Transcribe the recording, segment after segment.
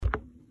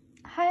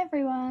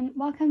everyone,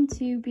 welcome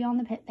to Beyond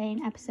the Pit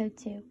Lane episode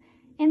 2.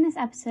 In this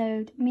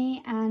episode,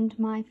 me and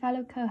my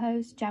fellow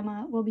co-host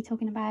Gemma will be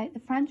talking about the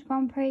French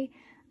Grand Prix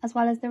as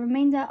well as the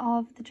remainder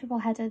of the triple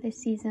header this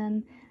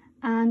season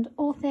and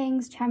all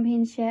things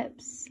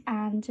championships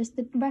and just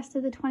the rest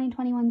of the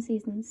 2021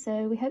 season.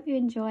 So we hope you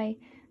enjoy.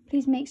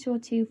 Please make sure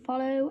to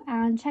follow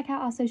and check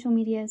out our social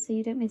media so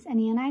you don't miss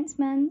any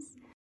announcements.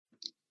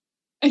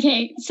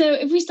 Okay, so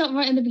if we start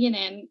right in the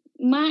beginning,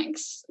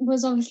 Max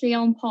was obviously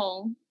on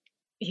pole.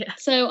 Yeah.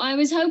 So I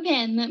was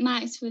hoping that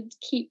Max would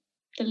keep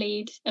the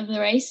lead of the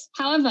race.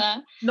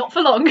 However, not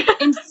for long.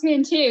 in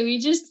turn 2, he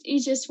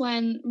just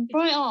went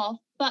right off,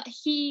 but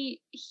he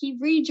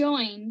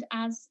rejoined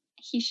as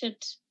he should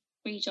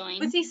rejoin.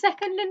 Was he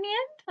second in the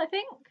end, I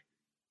think?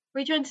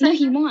 Rejoined second? No,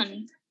 he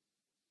won.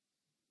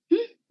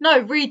 No,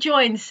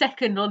 rejoined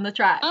second on the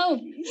track. Oh.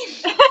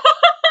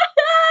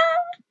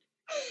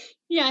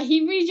 Yeah,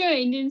 he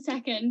rejoined in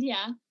second,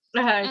 yeah.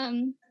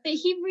 Okay. But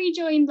he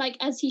rejoined like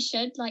as he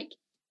should, like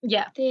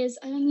yeah. There's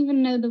I don't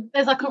even know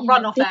there's like a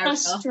runoff area.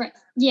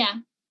 Yeah.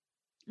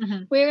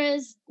 Mm-hmm.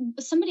 Whereas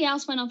somebody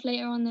else went off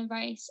later on the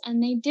race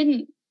and they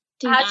didn't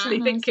do that. I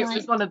actually think it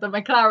was one of the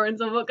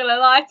McLarens, I'm not gonna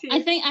lie to you.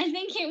 I think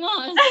it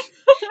was.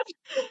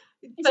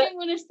 I don't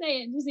want to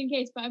say it just in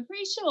case, but I'm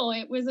pretty sure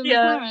it was a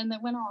McLaren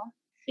that went off.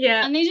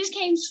 Yeah. And they just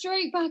came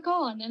straight back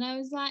on and I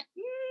was like,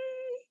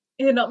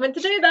 You're not meant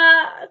to do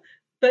that.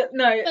 But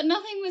no. But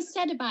nothing was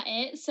said about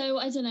it, so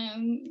I don't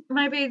know.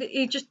 Maybe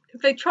they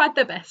tried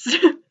their best.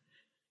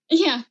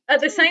 Yeah.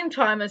 At the same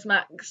time as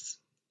Max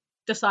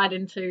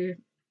deciding to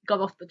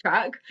go off the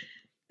track,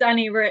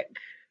 Danny Rick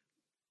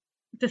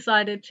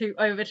decided to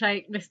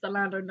overtake Mr.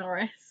 Lando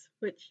Norris,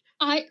 which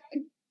I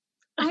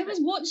was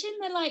watching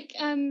the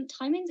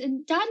timings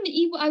and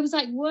I was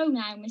like, whoa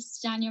now,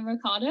 Mr. Daniel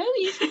Ricciardo,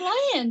 he's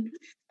flying.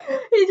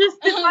 He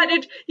just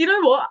decided, you know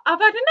what, I've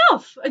had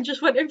enough, and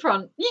just went in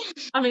front. Yeah.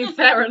 I mean,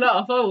 fair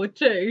enough, I would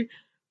too.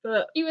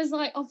 But he was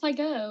like, off I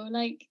go,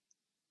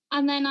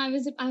 and then I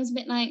was a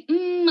bit like,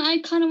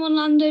 I kind of want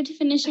Lando to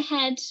finish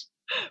ahead,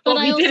 but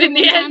I also want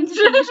Dan to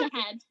finish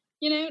ahead.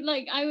 You know,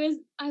 I was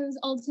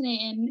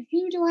alternating.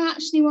 Who do I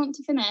actually want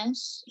to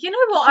finish? You know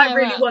what I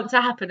really want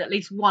to happen at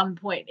least one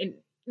point in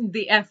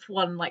the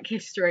F1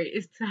 history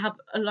is to have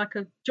a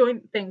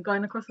joint thing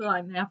going across the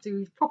line. They have to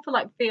use proper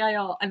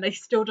VAR and they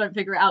still don't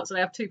figure it out, so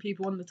they have two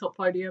people on the top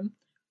podium.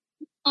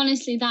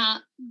 Honestly,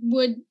 that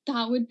would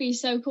be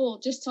so cool.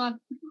 Just to have,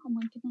 oh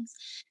my goodness,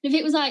 if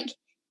it was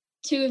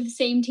two of the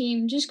same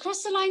team, just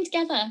cross the line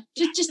together.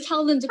 Just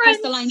tell them to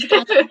cross the line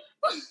together. Ferrari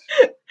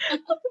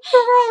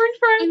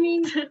friends. I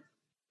mean,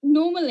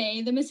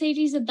 normally the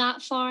Mercedes are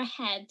that far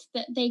ahead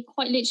that they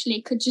quite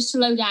literally could just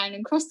slow down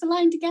and cross the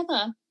line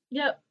together.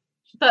 Yep.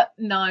 But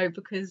no,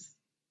 because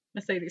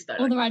Mercedes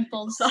don't. Or the Red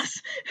Bulls.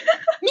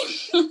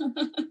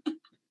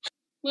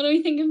 What do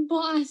we think of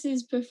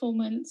Bottas's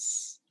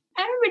performance?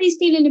 Everybody's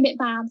feeling a bit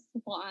bad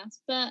for Bottas,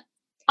 but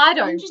I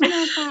don't. I'm just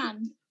not a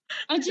fan.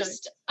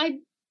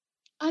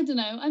 I don't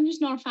know. I'm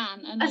just not a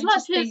fan. And as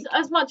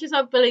much as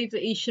I believe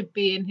that he should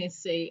be in his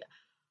seat,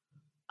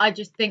 I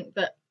just think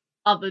that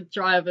other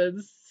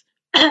drivers,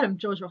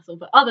 George Russell,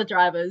 but other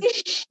drivers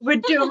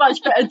would do a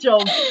much better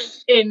job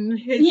in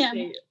his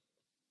seat.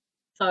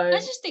 So I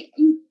just think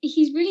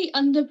he's really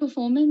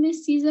underperforming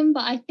this season,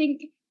 but I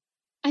think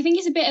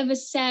he's a bit of a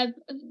Seb.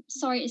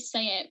 Sorry to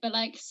say it, but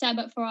Seb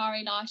at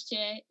Ferrari last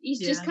year. He's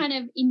just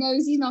he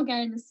knows he's not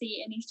getting the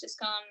seat, and he's just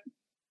gone.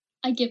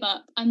 I give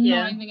up. I'm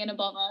not even gonna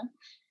bother.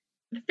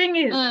 The thing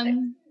is,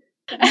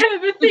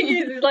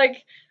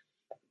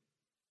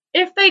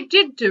 if they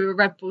did do a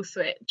Red Bull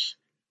switch,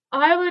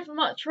 I would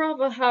much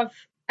rather have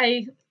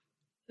a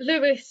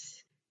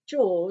Lewis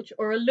George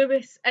or a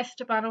Lewis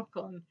Esteban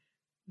Ocon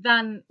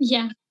than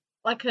a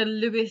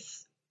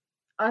Lewis,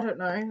 I don't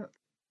know,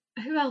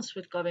 who else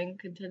would go in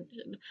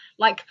contention?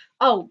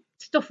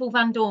 Stoffel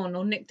Van Dorn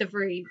or Nick De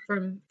Vries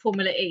from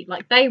Formula E.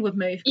 They would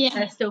move because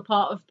they're still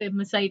part of the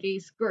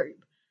Mercedes group.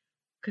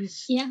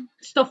 Because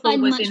Stoffel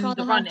was in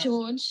the running.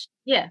 George.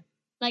 Yeah.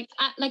 I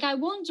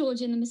want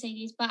George in the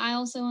Mercedes, but I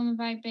also am a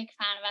very big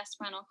fan of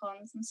Esteban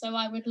Ocon, and so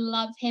I would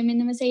love him in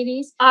the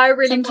Mercedes.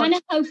 I'm kind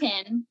of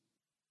hoping.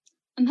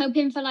 I'm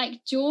hoping for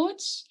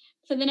George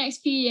for the next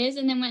few years,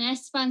 and then when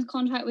Esteban's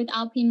contract with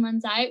Alpine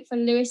runs out, for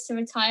Lewis to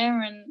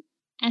retire and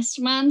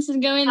Esteban to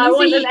go in. I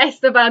want an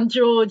Esteban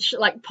George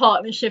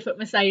partnership at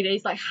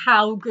Mercedes.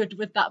 How good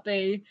would that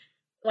be?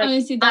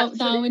 Honestly, that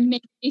would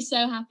make me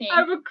so happy.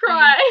 I would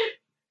cry.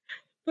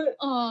 But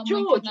George,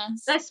 my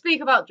goodness. Let's speak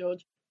about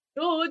George.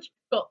 George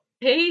got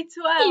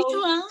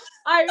P12.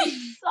 I'm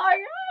so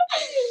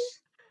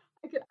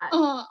happy.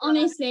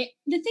 Honestly,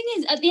 the thing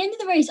is, at the end of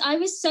the race, I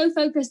was so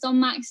focused on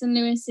Max and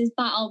Lewis's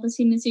battle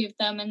between the two of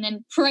them, and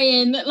then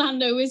praying that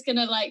Lando was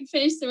gonna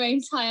finish the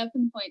race high up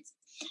in points,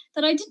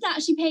 that I didn't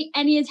actually pay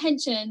any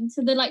attention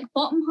to the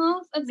bottom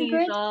half of the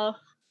grid.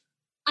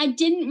 I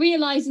didn't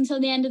realise until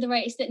the end of the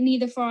race that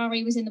neither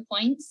Ferrari was in the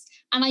points,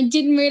 and I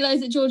didn't realise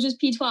that George was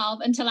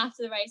P12 until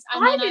after the race.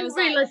 And I didn't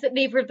realise that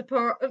neither of the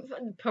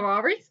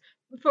Ferraris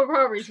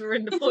were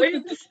in the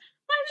points.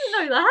 I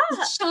didn't know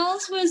that.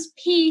 Charles was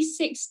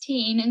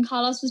P16 and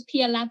Carlos was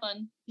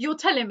P11. You're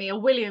telling me a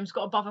Williams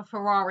got above a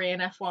Ferrari in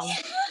F1?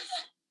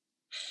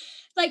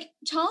 Like,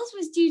 Charles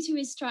was due to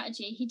his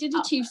strategy. He did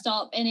a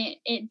two-stop and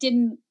it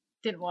didn't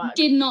work.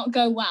 Did not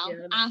go well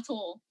at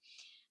all.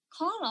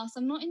 Carlos,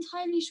 I'm not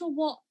entirely sure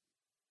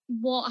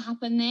what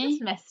happened there.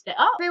 Just messed it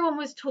up. Everyone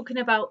was talking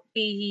about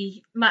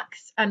the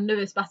Max and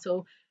Lewis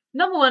battle.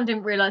 Number one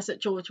didn't realise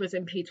that George was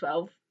in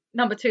P12.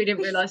 Number two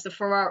didn't realise the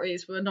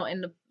Ferraris were not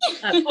in the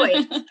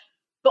point.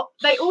 But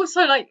they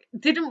also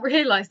didn't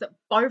realise that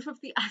both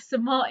of the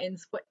Aston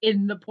Martins were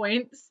in the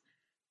points.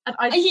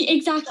 And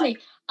exactly.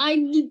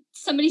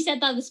 Somebody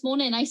said that this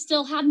morning. I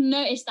still hadn't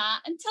noticed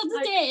that until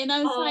today, and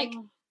I was like,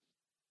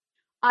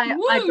 I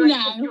don't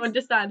think you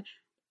understand.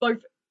 Both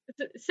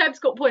Seb's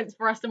got points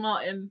for Aston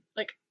Martin,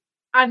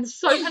 and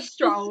so has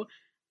Stroll,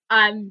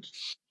 and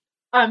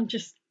I'm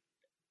just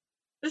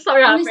so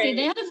happy.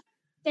 Honestly,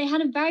 they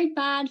had a very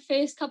bad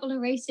first couple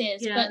of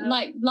races, but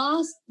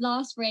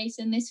last race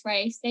and this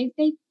race, they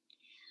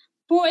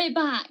brought it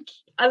back,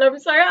 and I'm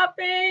so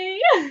happy.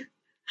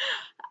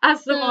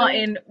 Aston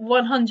Martin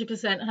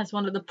 100% has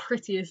one of the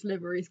prettiest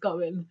liveries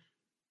going.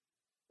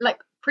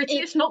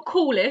 Prettiest, not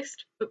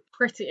coolest, but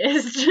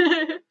prettiest.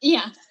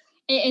 Yeah,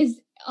 it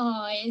is.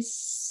 Oh, it's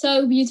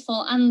so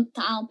beautiful, and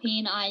the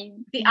Alpine,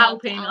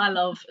 I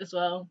love as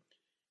well.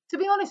 To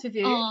be honest with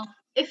you,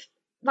 if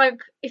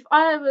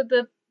I were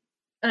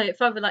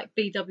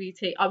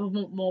BWT, I would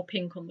want more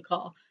pink on the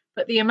car.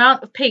 But the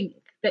amount of pink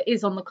that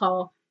is on the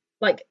car,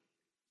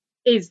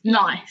 is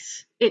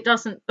nice. It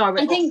doesn't throw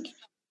it off.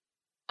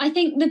 I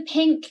think the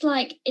pink,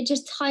 it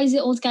just ties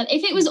it all together.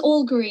 If it was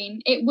all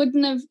green, it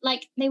wouldn't have,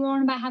 they were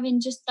on about having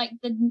just,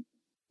 the,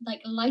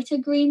 lighter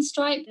green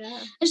stripe. Yeah.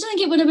 I just don't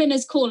think it would have been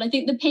as cool. I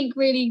think the pink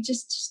really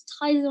just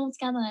ties it all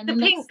together. And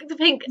the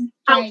pink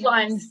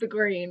outlines the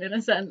green, in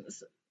a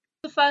sense.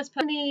 The first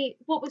penny,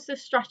 what was the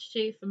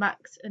strategy for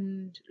Max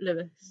and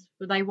Lewis?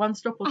 Were they one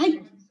stop or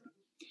two?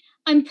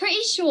 I'm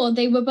pretty sure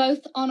they were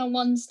both on a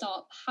one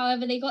stop.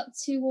 However, they got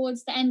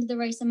towards the end of the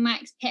race and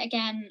Max pit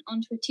again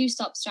onto a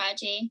two-stop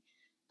strategy.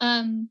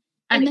 In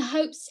the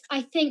hopes,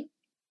 I think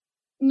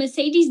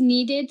Mercedes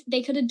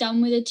they could have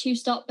done with a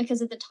two-stop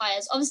because of the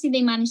tyres. Obviously,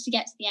 they managed to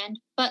get to the end,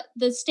 but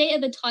the state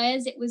of the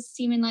tyres, it was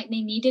seeming like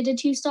they needed a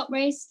two-stop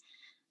race,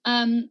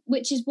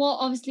 which is what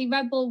obviously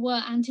Red Bull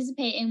were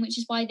anticipating, which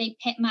is why they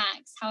pit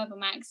Max. However,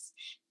 Max,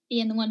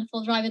 being the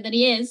wonderful driver that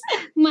he is,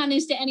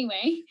 managed it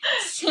anyway.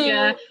 So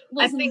it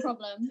wasn't a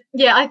problem.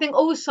 Yeah, I think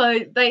also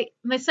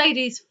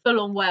Mercedes full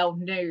on well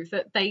knew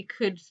that they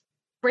could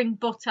bring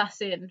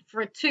Bottas in for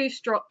a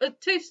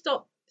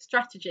two-stop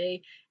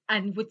strategy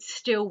and would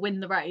still win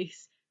the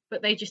race,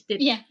 but they just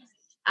didn't. Yeah,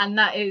 and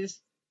that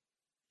is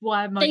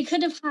why they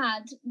could have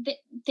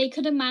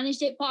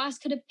managed it.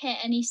 Bottas could have pit,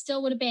 and he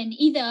still would have been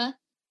either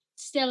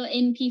still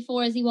in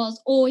P4 as he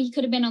was, or he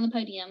could have been on the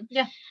podium.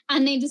 Yeah,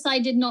 and they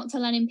decided not to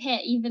let him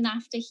pit even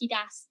after he'd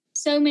asked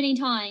so many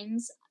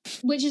times,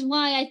 which is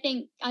why I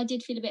think I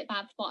did feel a bit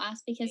bad for Bottas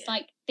because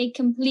they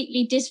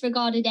completely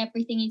disregarded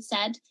everything he'd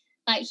said.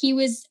 He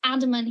was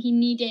adamant he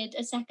needed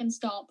a second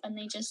stop, and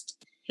they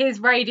just...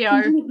 His radio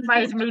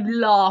made me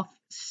laugh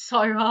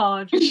so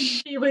hard.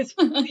 He was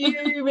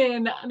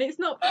fuming, and it's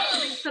not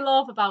something to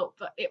laugh about,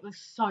 but it was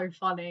so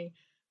funny.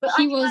 But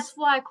that's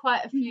why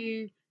quite a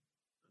few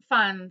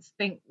fans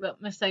think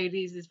that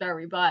Mercedes is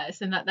very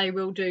biased and that they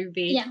will do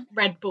the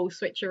Red Bull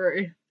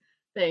switcheroo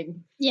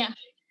thing. Yeah.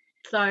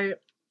 So...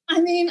 I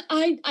mean,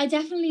 I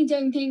definitely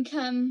don't think...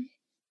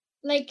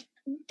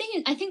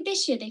 I think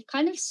this year they've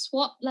kind of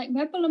swapped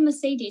Red Bull and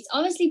Mercedes.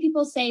 Obviously,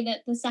 people say that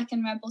the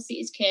second Red Bull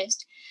seat is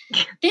cursed.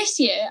 This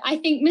year, I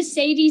think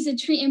Mercedes are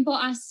treating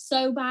Bottas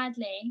so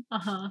badly,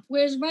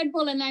 whereas Red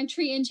Bull are now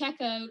treating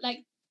Checo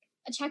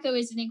Checo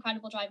is an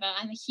incredible driver.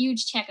 I'm a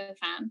huge Checo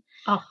fan,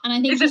 and I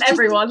think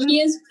everyone. He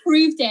has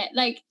proved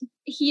it.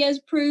 He has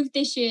proved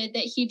this year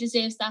that he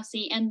deserves that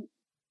seat, and.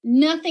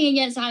 Nothing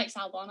against Alex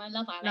Albon. I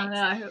love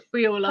Alex. No,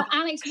 we all love. But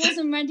Alex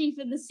wasn't ready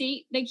for the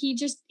seat.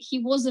 He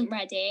wasn't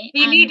ready.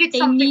 He needed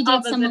something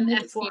other than with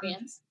F1.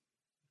 Experience.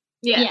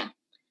 Yeah.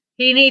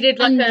 He needed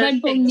and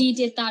Red Bull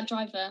needed that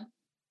driver,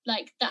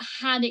 that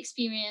had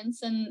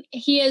experience, and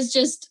he has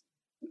just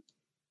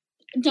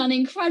done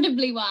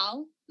incredibly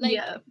well.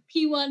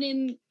 P1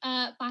 in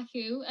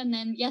Baku, and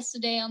then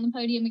yesterday on the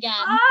podium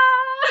again.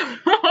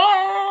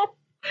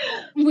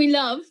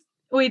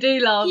 We do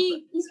love.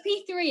 He's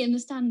P3 in the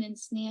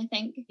standings, isn't he, I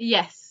think?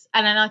 Yes.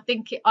 And then I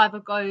think it either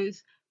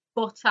goes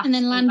Bottas and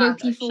then Lando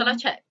P4. Shall I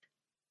check?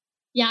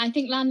 Yeah, I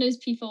think Lando's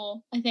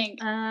P4, I think.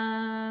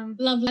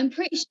 Lovely. I'm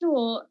pretty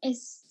sure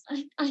it's...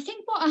 I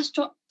think Bottas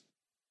dropped...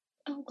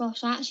 Oh,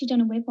 gosh, I actually don't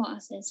know where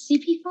Bottas is.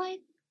 CP5,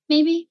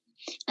 maybe?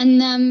 And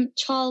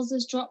Charles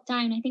has dropped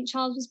down. I think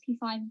Charles was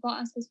P5,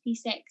 Bottas was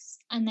P6,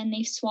 and then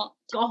they swapped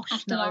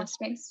after last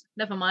race.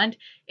 Never mind.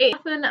 It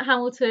happened at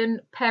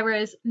Hamilton,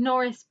 Perez,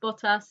 Norris,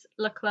 Bottas,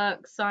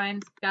 Leclerc,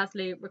 Sainz,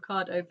 Gasly,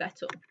 Ricciardo,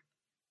 Vettel.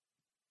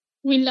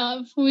 We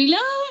love. Vettel's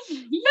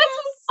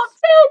top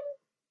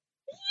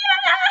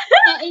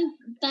 10. Yeah.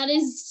 That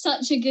is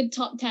such a good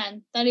top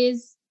 10. That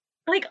is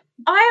Like,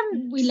 I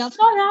am We love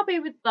so that. happy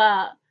with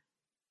that.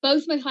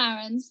 Both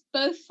McLarens,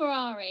 both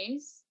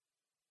Ferraris.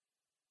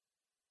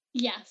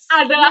 Yes.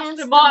 And yes,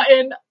 Aston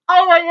Martin.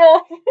 Oh my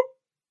god.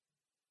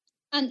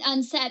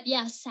 And Seb,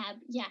 yes, Seb,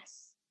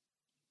 yes.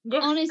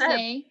 Yes,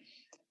 Honestly,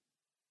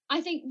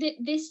 I think that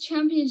this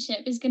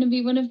championship is going to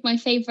be one of my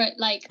favorite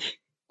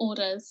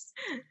orders.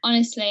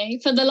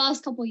 Honestly, for the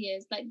last couple of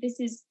years, this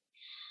is.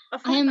 I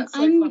find that so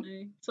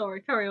funny.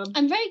 Sorry, carry on.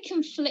 I'm very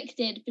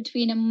conflicted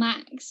between a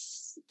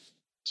Max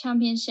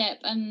championship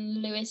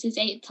and Lewis's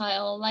 8th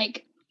title.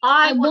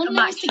 I want a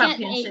Max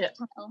championship.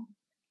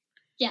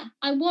 Yeah,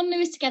 I want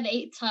Lewis to get the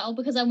 8th title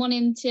because I want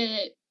him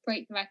to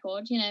break the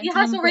record. You know, he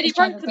has already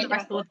broken the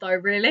record, though.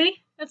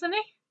 Really, hasn't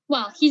he?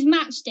 Well, he's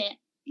matched it.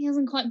 He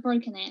hasn't quite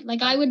broken it.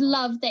 I would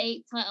love the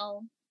 8th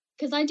title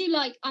because I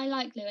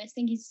like Lewis. I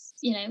think he's,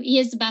 he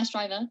is the best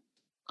driver.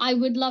 I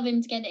would love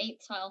him to get the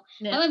 8th title.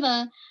 Yeah.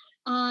 However,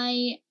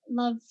 I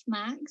love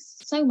Max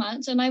so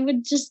much, and I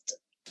would just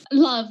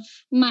love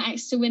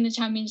Max to win the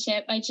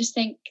championship. I just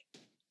think.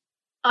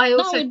 I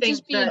also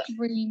think that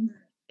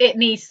it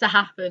needs to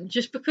happen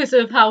just because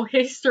of how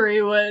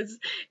history was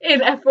in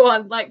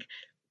F1.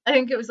 I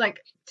think it was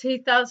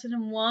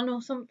 2001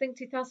 or something,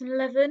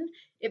 2011.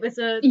 It was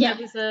there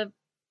was a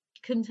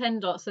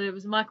contender, so it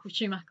was Michael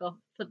Schumacher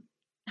for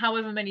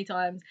however many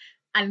times,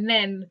 and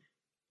then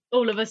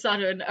all of a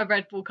sudden a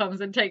Red Bull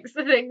comes and takes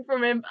the thing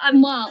from him.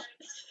 And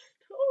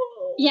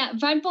yeah,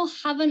 Red Bull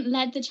haven't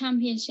led the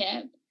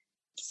championship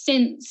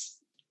since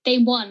they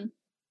won.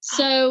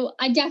 So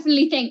I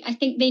definitely think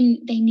they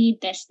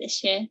need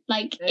this year.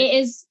 It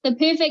is the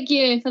perfect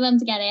year for them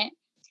to get it.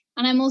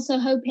 And I'm also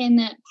hoping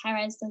that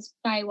Perez does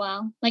very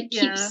well.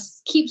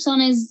 Keeps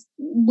on his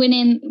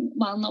winning.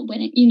 Well, not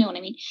winning. You know what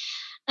I mean.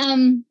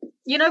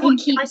 You know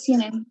what?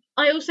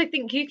 I also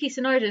think Yuki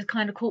Tsunoda is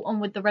kind of caught on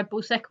with the Red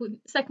Bull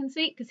second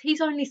seat because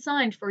he's only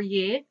signed for a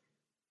year.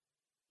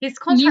 His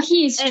contract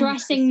Yuki is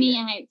stressing me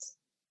out.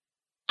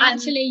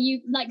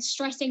 Actually,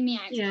 stressing me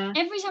out. Yeah.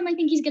 Every time I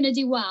think he's going to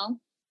do well,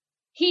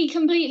 he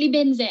completely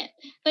bins it.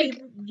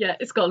 Yeah,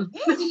 it's gone.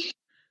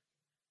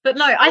 But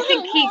no, I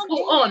think he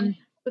caught on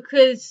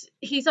because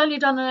he's only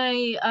done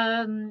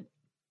a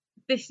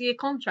this year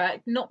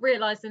contract, not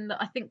realising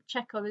that I think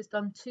Checo has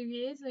done 2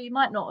 years, or he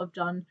might not have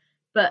done.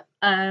 But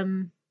I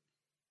don't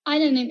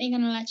think they're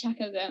going to let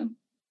Checo go.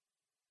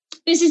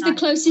 This is the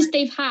closest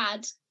they've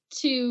had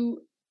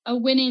to a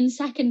winning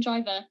second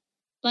driver.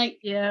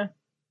 Yeah.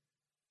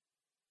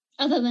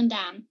 Other than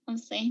Dan,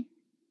 obviously.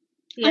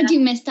 Yeah. I do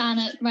miss Dan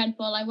at Red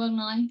Bull, I won't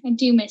lie. I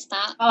do miss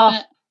that. Oh.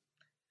 But I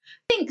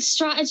think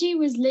strategy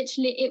was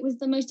it was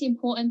the most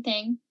important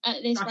thing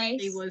at this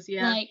race. It was,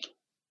 yeah.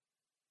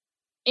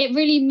 It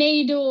really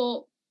make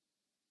or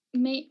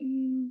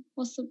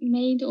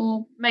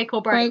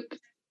break.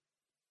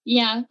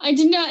 Yeah, I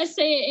didn't know how to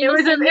say it. It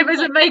was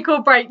a make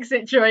or break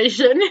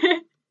situation.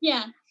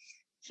 Yeah,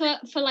 for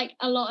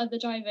a lot of the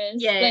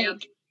drivers. Yeah.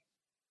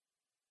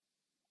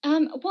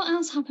 What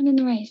else happened in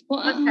the race?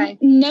 Okay.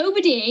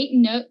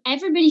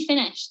 Everybody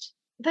finished.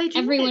 They did.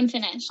 Everyone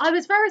finished. I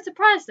was very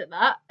surprised at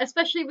that,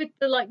 especially with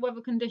the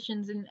weather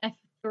conditions in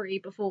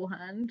F3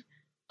 beforehand.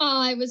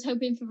 Oh, I was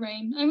hoping for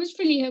rain. I was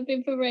really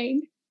hoping for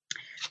rain.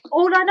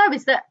 All I know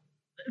is that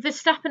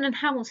Verstappen and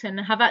Hamilton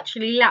have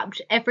actually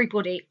lapped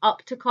everybody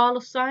up to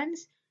Carlos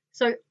Sainz.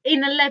 So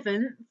in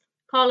 11th,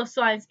 Carlos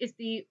Sainz is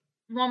the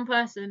one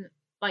person,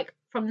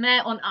 from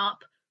there on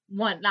up,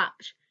 weren't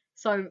lapped.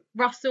 So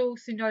Russell,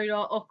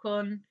 Tsunoda,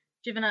 Ocon,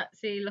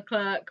 Giovinazzi,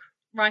 Leclerc,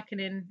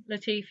 Raikkonen,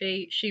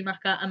 Latifi,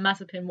 Schumacher and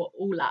Mazepin were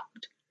all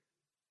lapped.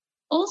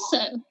 Also,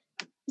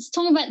 let's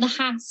talk about the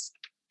Haas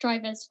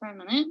drivers for a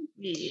minute.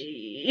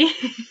 Yeah.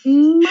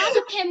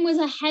 Mazepin was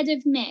ahead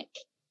of Mick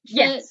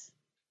for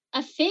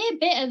a fair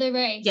bit of the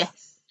race.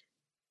 Yes.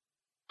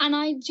 And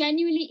I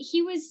genuinely,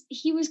 he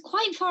was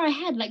quite far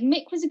ahead.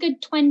 Mick was a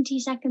good 20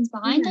 seconds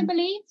behind, I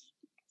believe.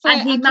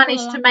 And he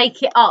managed to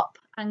make it up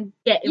and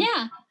get him.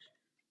 Yeah.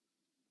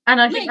 And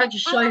I think that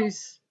just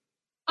shows.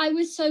 I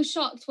was so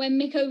shocked when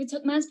Mick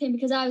overtook Mazepin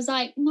because I was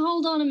like,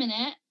 hold on a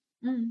minute.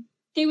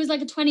 There was a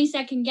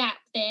 20-second gap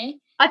there.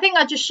 I think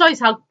that just shows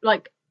how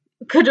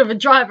good of a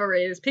driver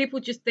he is. People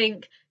just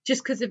think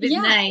just because of his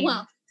name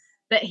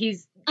that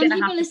he's going to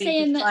have to be. And people are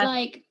saying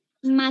that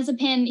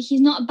Mazepin,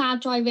 he's not a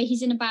bad driver,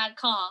 he's in a bad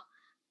car.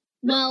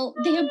 Well,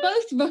 they are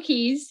both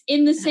rookies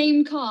in the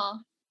same car.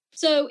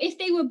 So if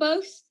they were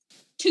both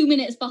 2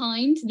 minutes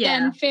behind,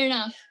 then fair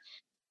enough.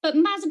 But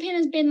Mazepin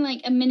has been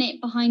a minute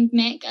behind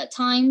Mick at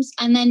times.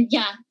 And then,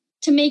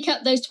 to make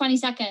up those 20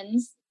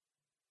 seconds,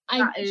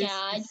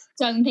 I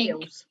don't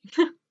think.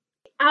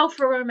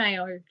 Alfa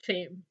Romeo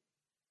team.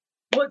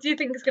 What do you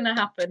think is going to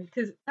happen?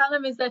 Because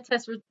Callum is their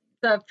test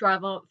reserve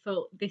driver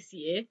for this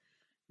year.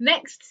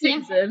 Next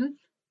season,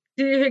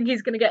 do you think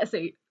he's going to get a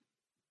seat?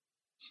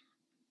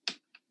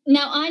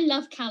 Now, I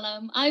love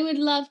Callum. I would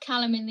love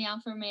Callum in the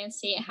Alfa Romeo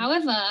seat.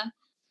 However, I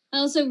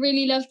also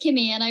really love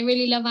Kimi and I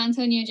really love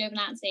Antonio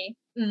Giovinazzi.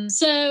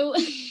 So,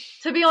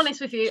 to be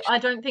honest with you, I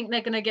don't think they're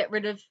going to get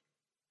rid of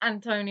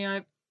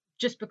Antonio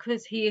just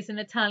because he is an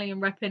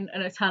Italian repping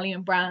an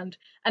Italian brand,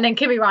 and then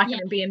Kimi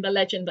Raikkonen being the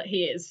legend that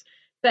he is.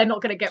 They're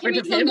not going to get rid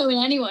of him. Not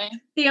going anywhere.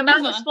 The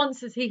amount of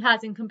sponsors he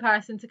has in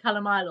comparison to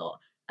Callum Ilott,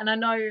 and I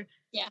know.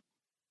 Yeah.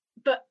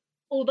 But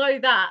although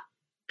that,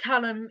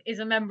 Callum is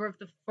a member of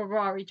the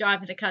Ferrari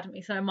Driving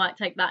Academy, so I might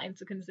take that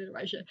into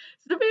consideration.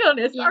 So to be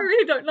honest, I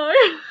really don't know.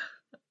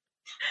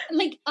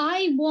 Like,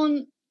 I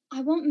want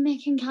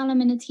Mick and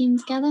Callum in a team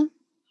together.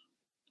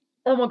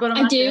 Oh my god,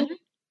 I do.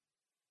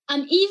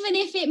 And even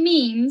if it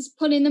means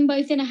putting them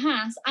both in a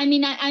Haas, I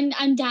mean,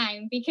 I'm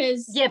down,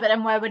 because but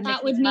then where would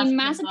that would mean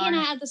Mazepin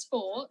out of the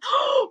sport.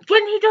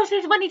 when he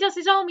does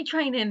his army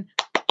training.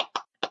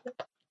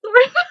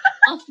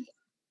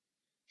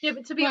 Yeah,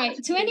 but to be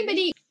honest, to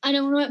anybody, I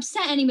don't want to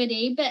upset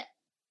anybody, but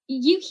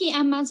Yuki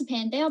and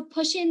Mazepin, they are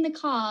pushing the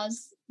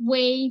cars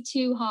way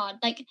too hard.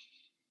 Like,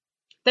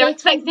 they're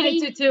expecting it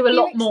to do a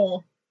lot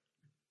more.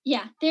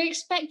 Yeah, they're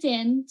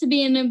expecting to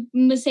be in a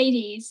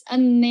Mercedes,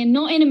 and they're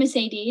not in a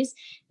Mercedes.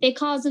 Their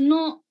cars are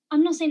not.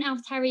 I'm not saying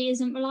AlphaTauri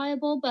isn't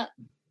reliable, but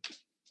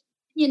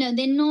you know,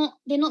 they're not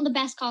the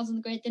best cars on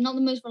the grid. They're not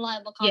the most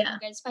reliable cars on the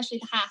grid, especially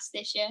the Haas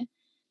this year.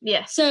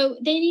 Yeah. So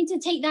they need to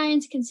take that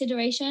into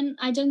consideration.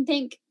 I don't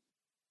think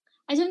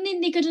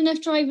they're good enough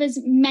drivers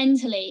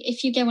mentally,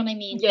 if you get what I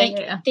mean.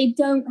 Yeah, They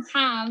don't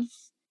have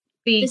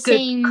the good,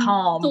 same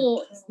calm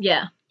thoughts.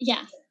 Yeah.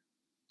 Yeah.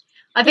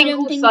 I they think don't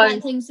also think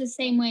about things the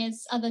same way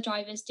as other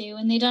drivers do,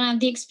 and they don't have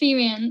the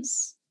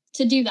experience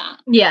to do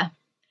that. Yeah.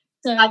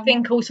 So I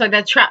think also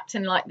they're trapped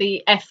in like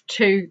the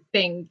F2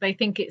 thing. They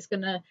think it's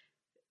gonna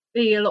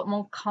be a lot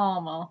more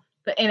calmer,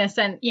 but in a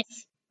sense,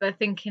 they're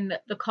thinking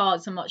that the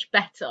cars are much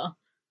better,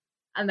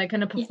 and they're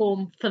going to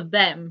perform for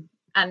them,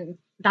 and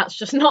that's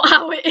just not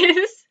how it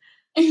is.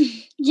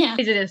 Yeah.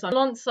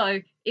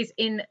 Alonso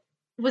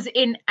was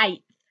in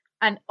 8th,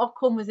 and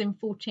Ocon was in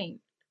 14th.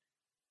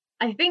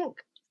 I think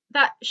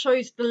that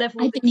shows the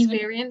level of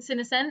experience in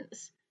a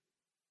sense.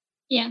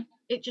 Yeah.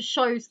 It just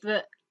shows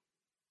that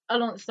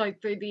Alonso,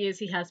 through the years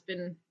he has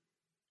been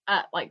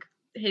at like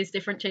his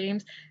different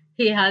teams,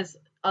 he has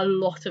a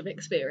lot of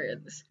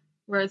experience.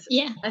 Whereas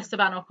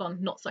Esteban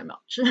Ocon, not so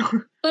much.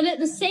 But at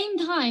the same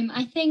time,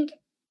 I think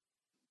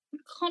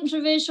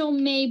controversial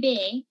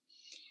maybe,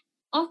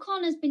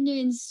 Ocon has been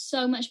doing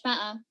so much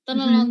better than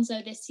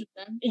Alonso this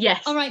season.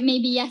 Yes. All right,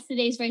 maybe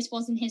yesterday's race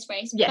wasn't his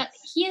race, yes. but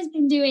he has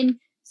been doing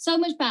so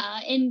much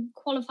better in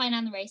qualifying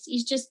and the race.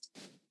 He's just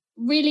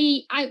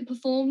really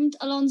outperformed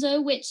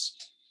Alonso, which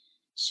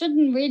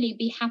shouldn't really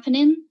be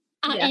happening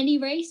at any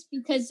race,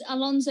 because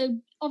Alonso,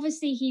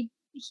 obviously he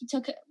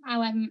took a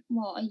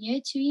year,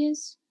 2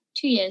 years?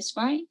 2 years,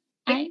 right?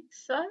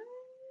 So,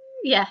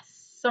 yes,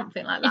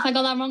 something like that. If I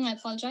got that wrong, I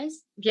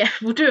apologise. Yeah,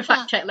 we'll do a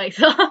fact check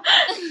later.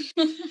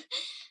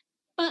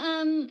 But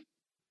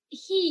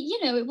he,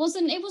 it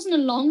wasn't a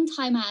long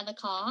time out of the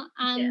car,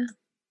 and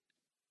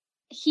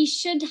he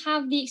should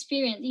have the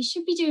experience. He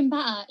should be doing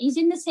better. He's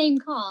in the same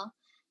car,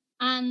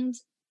 and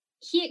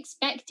he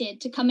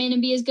expected to come in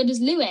and be as good as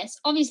Lewis.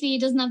 Obviously, he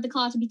doesn't have the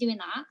car to be doing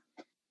that,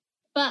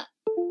 but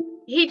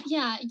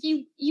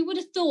you would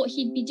have thought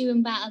he'd be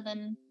doing better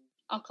than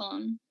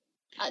Ocon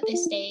at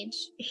this stage.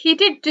 He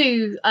did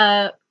do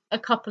a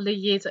couple of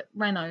years at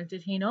Renault,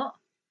 did he not?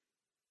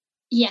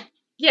 Yeah.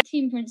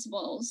 Team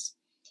principals.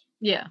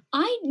 Yeah.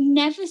 I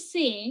never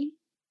see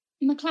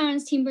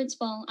McLaren's team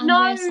principal,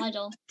 Andreas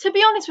Seidel. To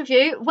be honest with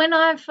you, when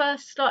I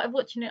first started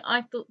watching it,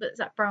 I thought that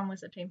Zach Brown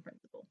was a team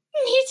principal.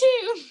 Me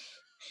too.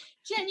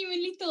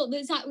 Genuinely thought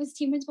that Zach was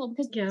team principal,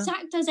 because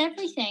Zach does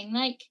everything.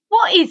 Like,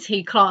 what is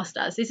he classed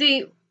as? Is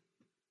he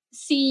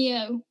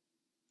CEO?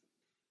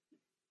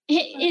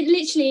 It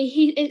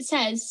literally it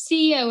says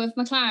CEO of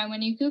McLaren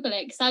when you Google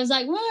it, because I was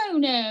like, whoa,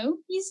 no,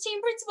 he's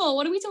team principal.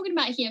 What are we talking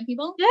about here,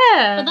 people?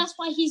 Yeah. But that's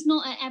why he's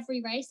not at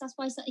every race. That's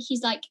why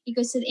he's like, he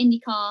goes to the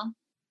IndyCar.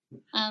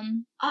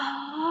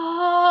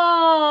 Oh,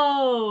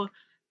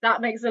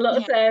 that makes a lot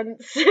of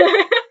sense.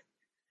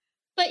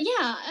 But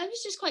yeah, I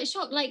was just quite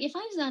shocked. Like, if I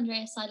was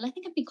Andreas Seidel, I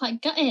think I'd be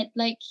quite gutted.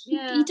 Like, he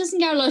doesn't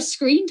get a lot of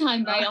screen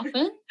time very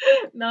often.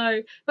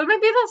 No, but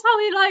maybe that's how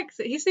he likes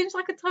it. He seems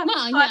like a type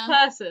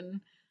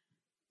person.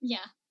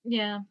 Yeah.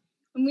 Yeah.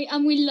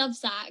 And we love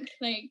Zach.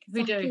 Like,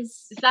 we do.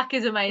 Zach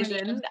is amazing,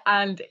 brilliant.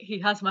 And he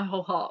has my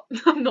whole heart.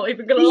 I'm not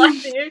even gonna lie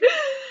to you.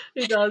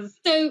 He does.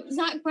 So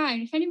Zach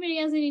Brown, if anybody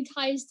has any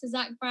ties to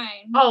Zach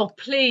Brown, oh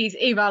please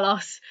email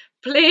us,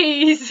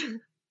 please.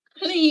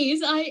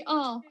 Please, I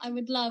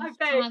would love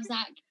to have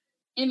Zach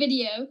in a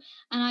video,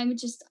 and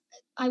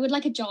I would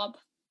like a job.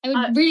 I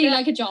would really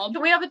like a job.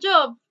 Can we have a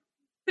job,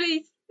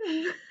 please?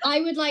 I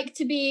would like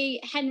to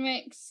be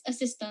Henrik's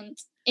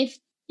assistant. If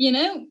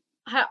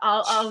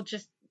I'll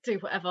just do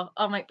whatever.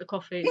 I'll make the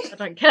coffee. I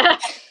don't care.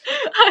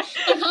 I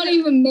can't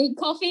even make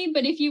coffee,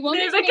 but if you want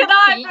me to make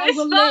coffee, I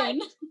will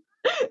learn.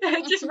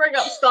 Just ring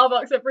up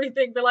Starbucks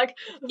everything. Be like,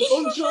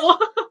 bonjour.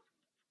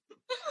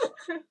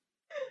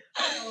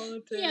 Oh,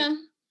 dear. Yeah.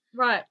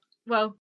 Right. Well,